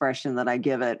the expression that I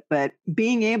give it. But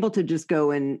being able to just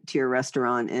go into your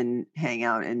restaurant and hang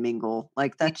out and mingle,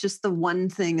 like that's just the one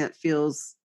thing that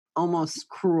feels almost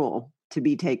cruel to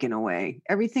be taken away.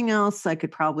 Everything else I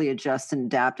could probably adjust and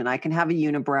adapt, and I can have a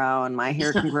unibrow and my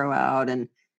hair can grow out, and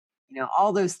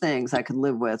all those things I could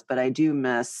live with. But I do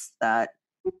miss that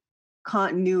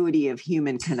continuity of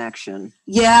human connection.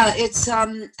 Yeah, it's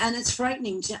and it's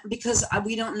frightening because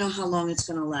we don't know how long it's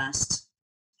going to last.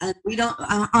 And we don't,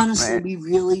 honestly, Right. We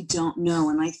really don't know.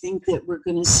 And I think that we're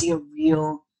going to see a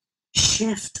real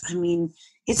shift. I mean,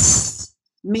 it's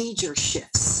major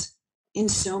shifts in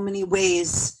so many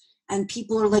ways. And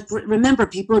people are like, remember,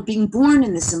 people are being born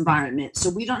in this environment.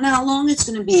 So we don't know how long it's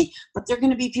going to be, but there are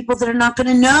going to be people that are not going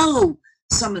to know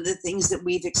some of the things that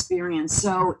we've experienced.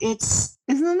 So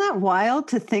Isn't that wild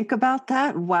to think about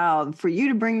that? Wow. For you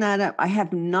to bring that up, I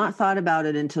have not thought about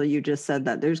it until you just said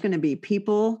that. There's going to be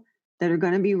people that are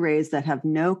going to be raised that have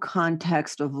no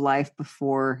context of life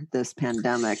before this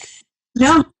pandemic.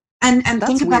 No. And That's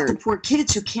think about the weird. poor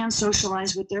kids who can't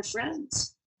socialize with their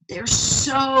friends.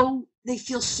 They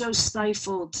feel so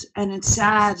stifled, and it's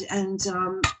sad. And,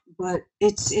 but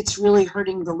it's really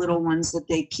hurting the little ones that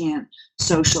they can't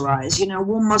socialize.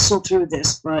 We'll muscle through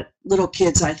this, but little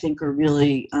kids, I think, are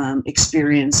really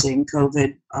experiencing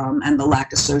COVID and the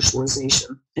lack of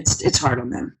socialization. It's hard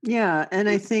on them. Yeah, and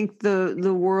I think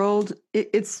the world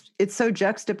it's so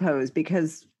juxtaposed,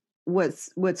 because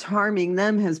what's harming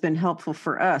them has been helpful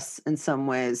for us in some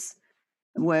ways.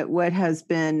 What has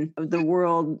been the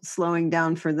world slowing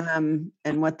down for them,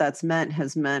 and what that's meant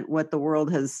has meant what the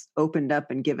world has opened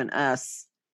up and given us.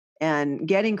 And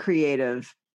getting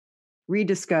creative,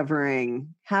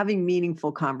 rediscovering, having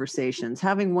meaningful conversations,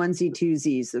 having onesie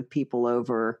twosies of people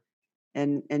over,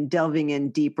 and delving in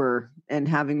deeper and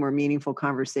having more meaningful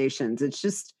conversations. It's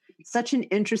just such an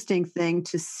interesting thing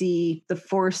to see the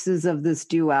forces of this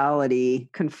duality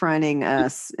confronting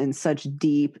us in such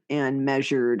deep and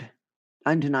measured,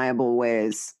 undeniable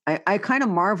ways. I kind of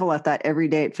marvel at that every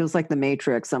day. It feels like the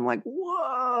Matrix. I'm like,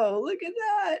 whoa, look at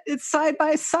that. It's side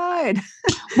by side.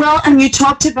 Well, and you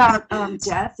talked about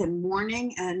death and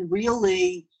mourning, and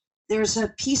really there's a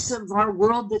piece of our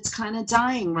world that's kind of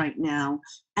dying right now,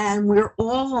 and we're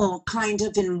all kind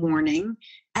of in mourning.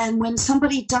 And when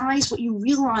somebody dies, what you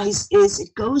realize is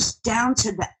it goes down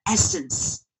to the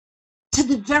essence, to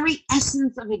the very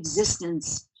essence of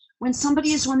existence. When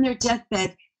somebody is on their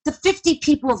deathbed, the 50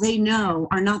 people they know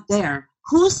are not there.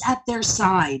 Who's at their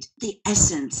side? The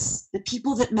essence, the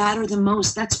people that matter the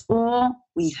most. That's all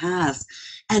we have.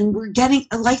 And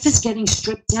life is getting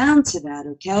stripped down to that,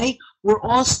 okay? We're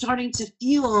all starting to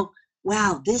feel,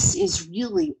 wow, this is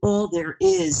really all there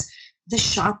is. The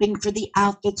shopping for the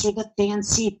outfits or the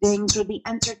fancy things or the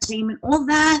entertainment, all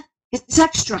that, it's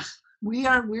extra.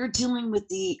 We're dealing with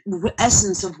the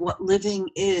essence of what living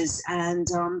is. And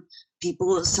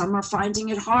people, some are finding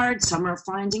it hard, some are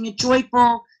finding it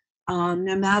joyful.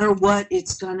 No matter what,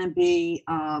 it's going to be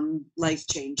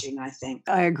life-changing, I think.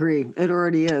 I agree. It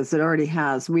already is. It already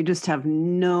has. We just have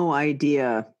no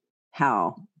idea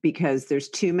how, because there's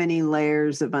too many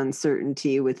layers of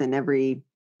uncertainty within every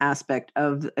aspect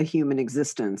of a human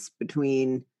existence,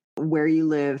 between where you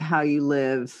live, how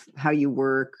you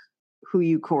work, who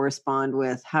you correspond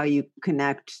with, how you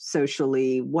connect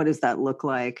socially. What does that look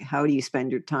like? How do you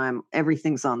spend your time?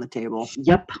 Everything's on the table.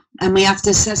 Yep. And we have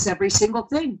to assess every single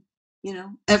thing,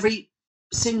 every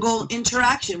single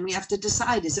interaction. We have to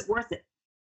decide, is it worth it?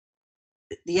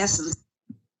 The essence.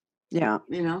 Yeah.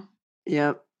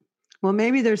 Yep. Well,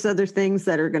 maybe there's other things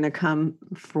that are going to come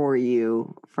for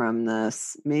you from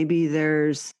this. Maybe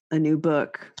there's a new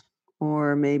book,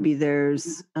 or maybe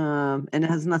there's, and it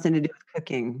has nothing to do with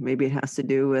cooking. Maybe it has to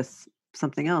do with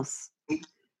something else.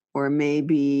 Or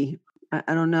maybe,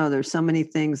 I don't know. There's so many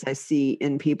things I see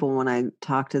in people when I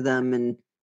talk to them and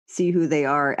see who they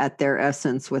are at their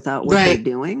essence without what they're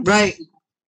doing. Right.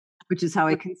 Which is how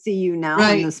I can see you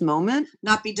now in this moment.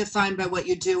 Not be defined by what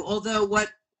you do. Although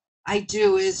what I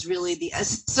do is really the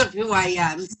essence of who I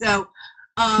am. So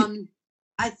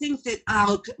I think that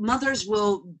mothers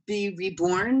will be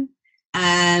reborn,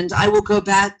 and I will go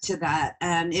back to that,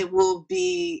 and it will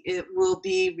be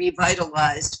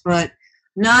revitalized. But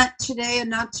Not today and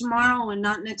not tomorrow and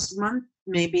not next month,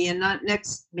 maybe, and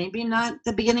maybe not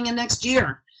the beginning of next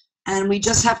year. And we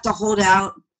just have to hold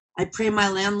out. I pray my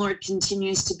landlord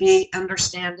continues to be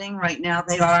understanding. Right now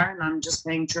they are, and I'm just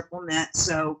paying triple net,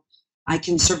 so I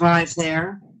can survive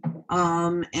there.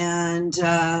 And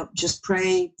just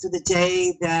pray for the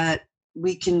day that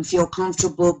we can feel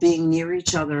comfortable being near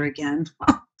each other again.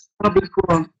 That'll be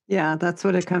cool. Yeah, that's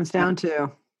what it comes down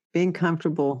to. Being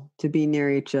comfortable to be near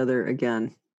each other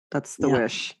again. That's the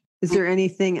wish. Is there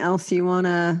anything else you want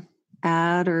to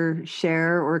add or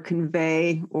share or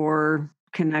convey or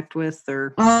connect with?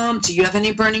 Or do you have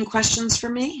any burning questions for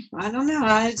me? I don't know.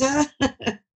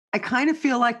 I kind of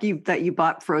feel like that you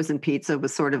bought frozen pizza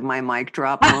was sort of my mic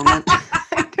drop moment.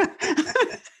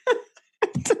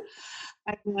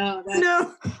 I know that.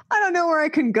 No, I don't know where I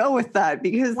can go with that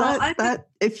because that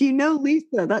if you know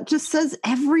Lisa, that just says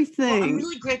everything. Well, I'm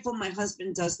really grateful my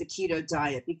husband does the keto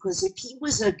diet, because if he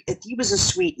was a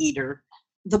sweet eater,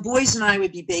 the boys and I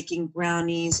would be baking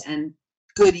brownies and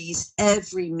goodies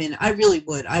every minute. I really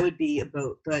would. I would be a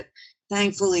boat, but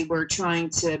thankfully we're trying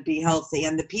to be healthy.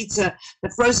 And the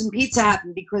frozen pizza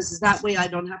happened because that way I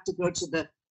don't have to go to the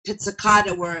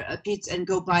Pizzicato or a pizza and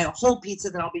go buy a whole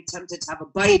pizza that I'll be tempted to have a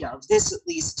bite of. This, at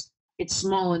least, it's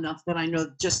small enough that I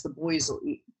know just the boys will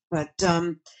eat. But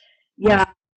yeah.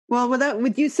 Well,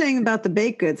 with you saying about the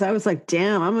baked goods, I was like,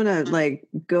 damn, I'm gonna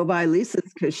go buy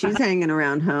Lisa's because she's hanging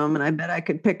around home, and I bet I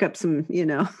could pick up some,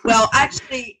 Well,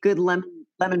 actually, good lemon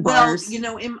bars.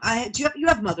 Well, you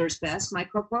have Mother's Best, my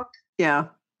cookbook? Yeah.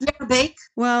 You ever bake?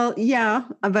 Well, yeah,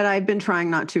 but I've been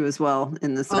trying not to as well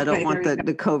in this. Okay, I don't want the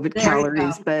COVID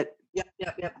calories, but yep.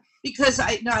 Because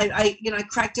I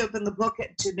cracked open the book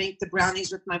to make the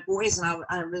brownies with my boys,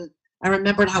 and I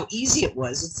remembered how easy it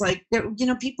was. It's like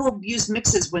people use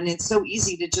mixes when it's so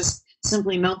easy to just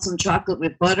simply melt some chocolate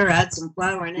with butter, add some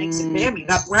flour and eggs, and bam, you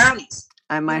got brownies.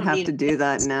 I might have to do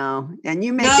that now. And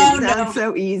you make it sound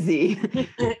so easy.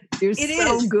 You're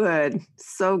so good,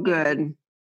 so good.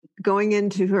 Going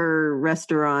into her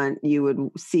restaurant, you would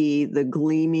see the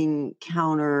gleaming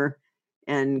counter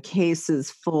and cases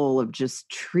full of just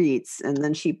treats. And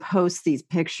then she posts these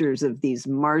pictures of these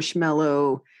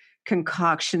marshmallow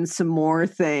concoction s'more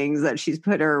things that she's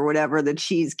put, or whatever, the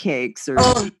cheesecakes or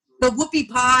the whoopie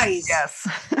pies. Yes.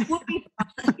 Whoopie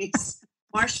pies.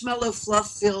 Marshmallow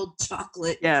fluff filled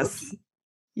chocolate. Yes. Cookie.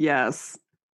 Yes.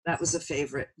 That was a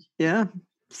favorite. Yeah.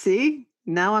 See?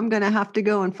 Now I'm going to have to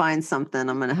go and find something.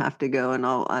 I'm going to have to go and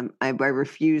I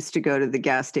refuse to go to the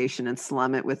gas station and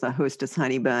slum it with a Hostess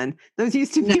honey bun. Those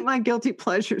used to be my guilty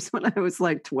pleasures when I was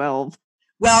like 12.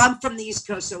 Well, I'm from the East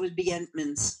Coast, so it would be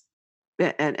Entman's.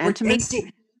 And Entman's?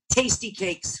 Tasty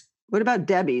cakes. What about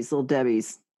Debbie's, little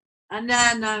Debbie's? No,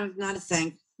 not a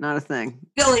thing. Not a thing.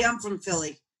 Philly, I'm from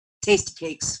Philly. Tasty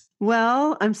cakes.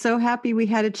 Well, I'm so happy we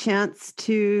had a chance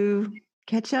to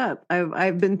catch up.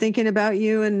 I've been thinking about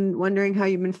you and wondering how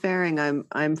you've been faring.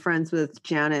 I'm friends with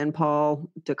Jana and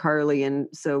Paul DeCarly, and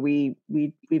so we've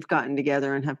gotten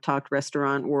together and have talked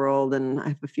restaurant world, and I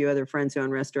have a few other friends who own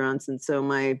restaurants, and so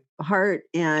my heart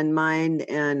and mind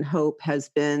and hope has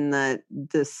been that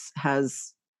this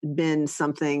has been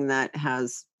something that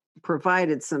has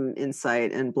provided some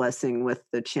insight and blessing with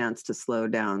the chance to slow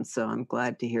down. So I'm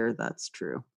glad to hear that's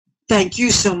true. Thank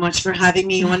you so much for having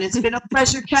me on. It's been a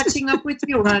pleasure catching up with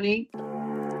you, honey.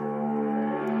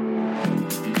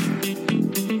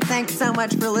 Thanks so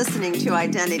much for listening to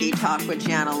Identity Talk with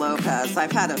Jana Lopez.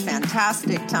 I've had a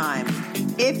fantastic time.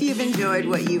 If you've enjoyed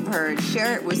what you've heard,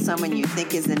 share it with someone you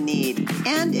think is in need.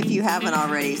 And if you haven't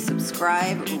already,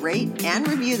 subscribe, rate, and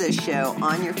review this show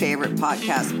on your favorite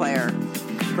podcast player.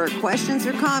 For questions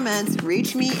or comments,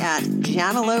 reach me at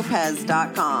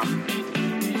janalopez.com.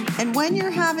 And when you're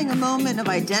having a moment of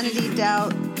identity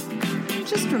doubt,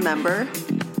 just remember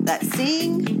that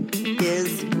seeing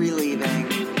is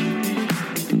relieving.